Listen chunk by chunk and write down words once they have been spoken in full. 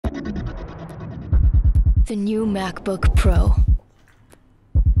The new MacBook Pro.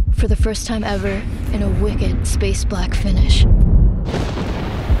 For the first time ever, in a wicked space black finish.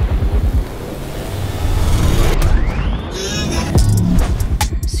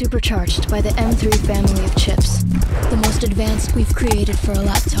 Supercharged by the M3 family of chips, the most advanced we've created for a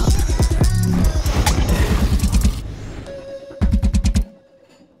laptop.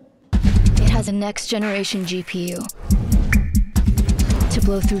 It has a next-generation GPU to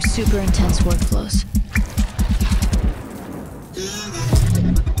blow through super intense workflows.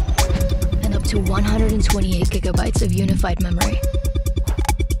 And up to 128 gigabytes of unified memory.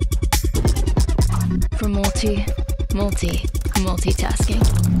 For multitasking.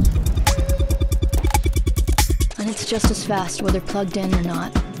 And it's just as fast whether plugged in or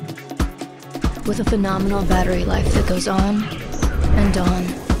not. With a phenomenal battery life that goes on and on.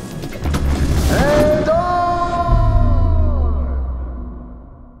 And on!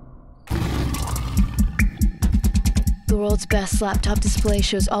 The world's best laptop display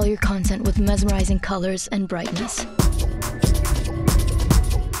shows all your content with mesmerizing colors and brightness.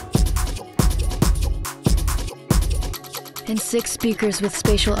 And 6 speakers with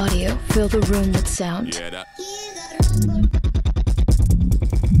spatial audio fill the room with sound.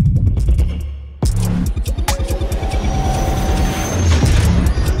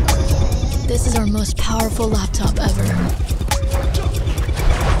 This is our most powerful laptop ever.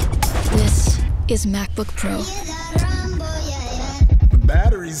 This is MacBook Pro. The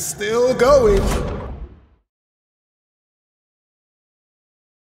battery's still going.